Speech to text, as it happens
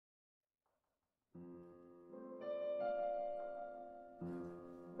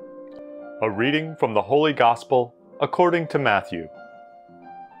A reading from the Holy Gospel according to Matthew.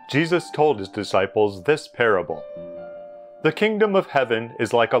 Jesus told his disciples this parable. The kingdom of heaven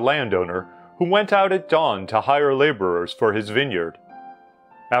is like a landowner who went out at dawn to hire laborers for his vineyard.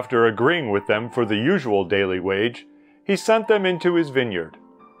 After agreeing with them for the usual daily wage, he sent them into his vineyard.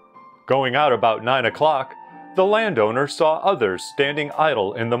 Going out about 9 o'clock, the landowner saw others standing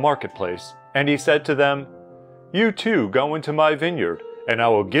idle in the marketplace, and he said to them, "You too go into my vineyard, and I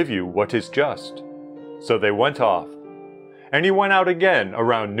will give you what is just." So they went off. And he went out again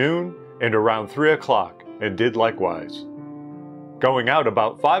around noon and around 3 o'clock, and did likewise. Going out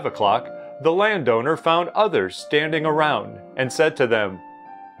about 5 o'clock, the landowner found others standing around, and said to them,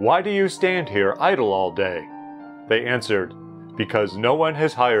 "Why do you stand here idle all day?" They answered, "Because no one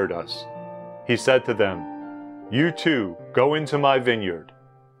has hired us." He said to them, "You too go into my vineyard."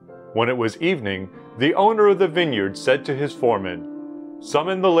 When it was evening, the owner of the vineyard said to his foreman,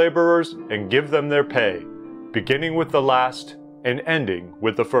 "Summon the laborers and give them their pay, beginning with the last and ending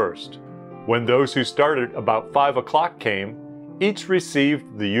with the first." When those who started about 5 o'clock came, each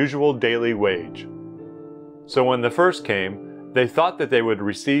received the usual daily wage. So when the first came, they thought that they would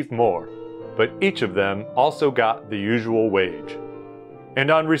receive more, but each of them also got the usual wage.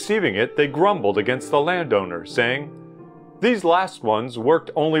 And on receiving it, they grumbled against the landowner, saying, "These last ones worked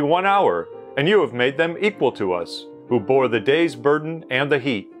only 1 hour, and you have made them equal to us, who bore the day's burden and the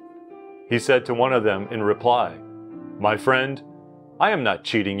heat." He said to one of them in reply, "My friend, I am not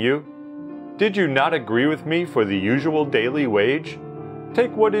cheating you. Did you not agree with me for the usual daily wage?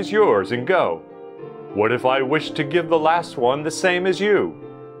 Take what is yours and go. What if I wish to give the last one the same as you?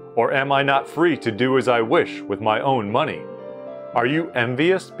 Or am I not free to do as I wish with my own money? Are you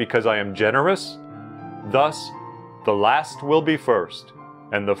envious because I am generous? Thus, the last will be first,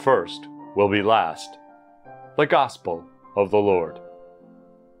 and the first will be last." The Gospel of the Lord.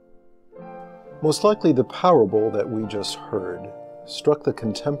 Most likely the parable that we just heard struck the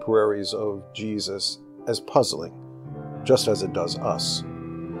contemporaries of Jesus as puzzling, just as it does us.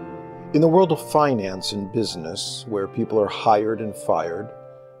 In the world of finance and business, where people are hired and fired,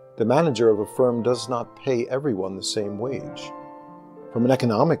 the manager of a firm does not pay everyone the same wage. From an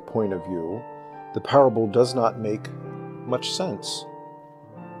economic point of view, the parable does not make much sense.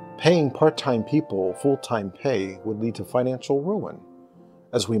 Paying part-time people full-time pay would lead to financial ruin.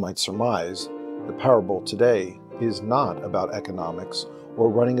 As we might surmise, the parable today is not about economics or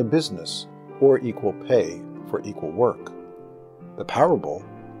running a business or equal pay for equal work. The parable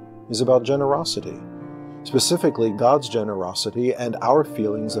is about generosity, specifically God's generosity and our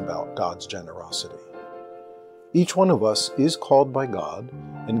feelings about God's generosity. Each one of us is called by God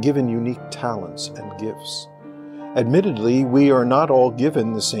and given unique talents and gifts. Admittedly, we are not all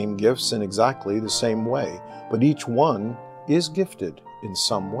given the same gifts in exactly the same way, but each one is gifted in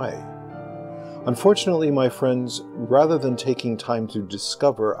some way. Unfortunately, my friends, rather than taking time to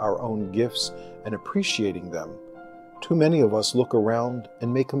discover our own gifts and appreciating them, too many of us look around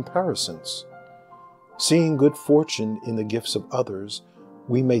and make comparisons. Seeing good fortune in the gifts of others,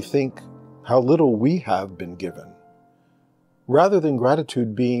 we may think how little we have been given. Rather than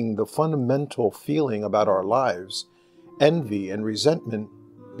gratitude being the fundamental feeling about our lives, envy and resentment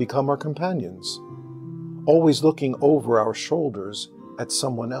become our companions. Always looking over our shoulders at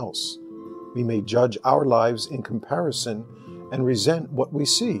someone else, we may judge our lives in comparison and resent what we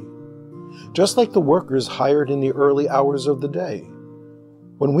see. Just like the workers hired in the early hours of the day.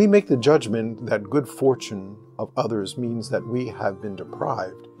 When we make the judgment that good fortune of others means that we have been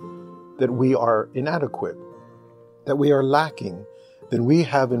deprived, that we are inadequate, that we are lacking, then we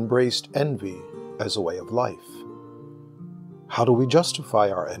have embraced envy as a way of life. How do we justify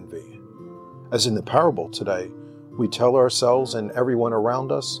our envy? As in the parable today, we tell ourselves and everyone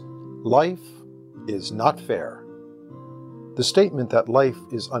around us, life is not fair. The statement that life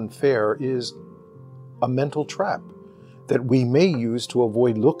is unfair is a mental trap that we may use to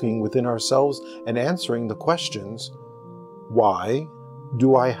avoid looking within ourselves and answering the questions, why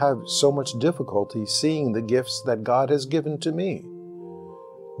do I have so much difficulty seeing the gifts that God has given to me?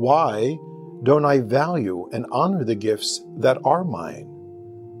 Why don't I value and honor the gifts that are mine?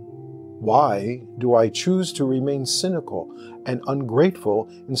 Why do I choose to remain cynical and ungrateful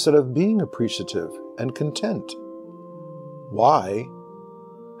instead of being appreciative and content? Why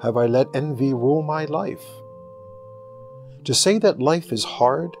have I let envy rule my life? To say that life is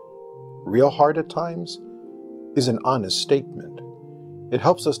hard, real hard at times, is an honest statement. It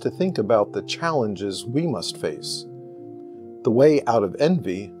helps us to think about the challenges we must face. The way out of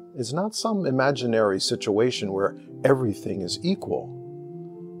envy is not some imaginary situation where everything is equal.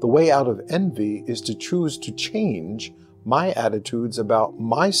 The way out of envy is to choose to change my attitudes about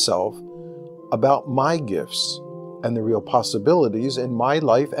myself about my gifts and the real possibilities in my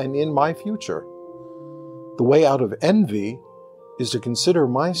life and in my future. The way out of envy is to consider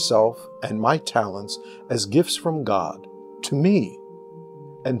myself and my talents as gifts from God to me,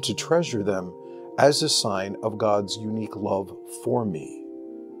 and to treasure them as a sign of God's unique love for me.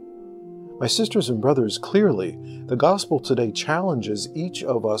 My sisters and brothers, clearly, the gospel today challenges each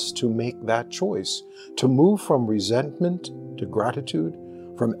of us to make that choice, to move from resentment to gratitude,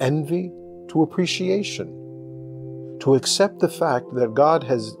 from envy to appreciation, to accept the fact that God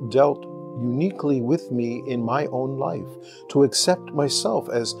has dealt uniquely with me in my own life, to accept myself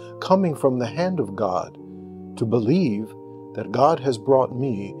as coming from the hand of God, to believe that God has brought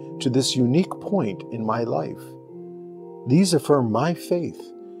me to this unique point in my life. These affirm my faith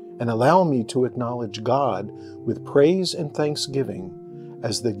and allow me to acknowledge God with praise and thanksgiving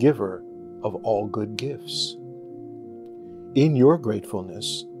as the giver of all good gifts. In your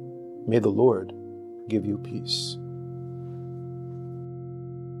gratefulness, may the Lord give you peace.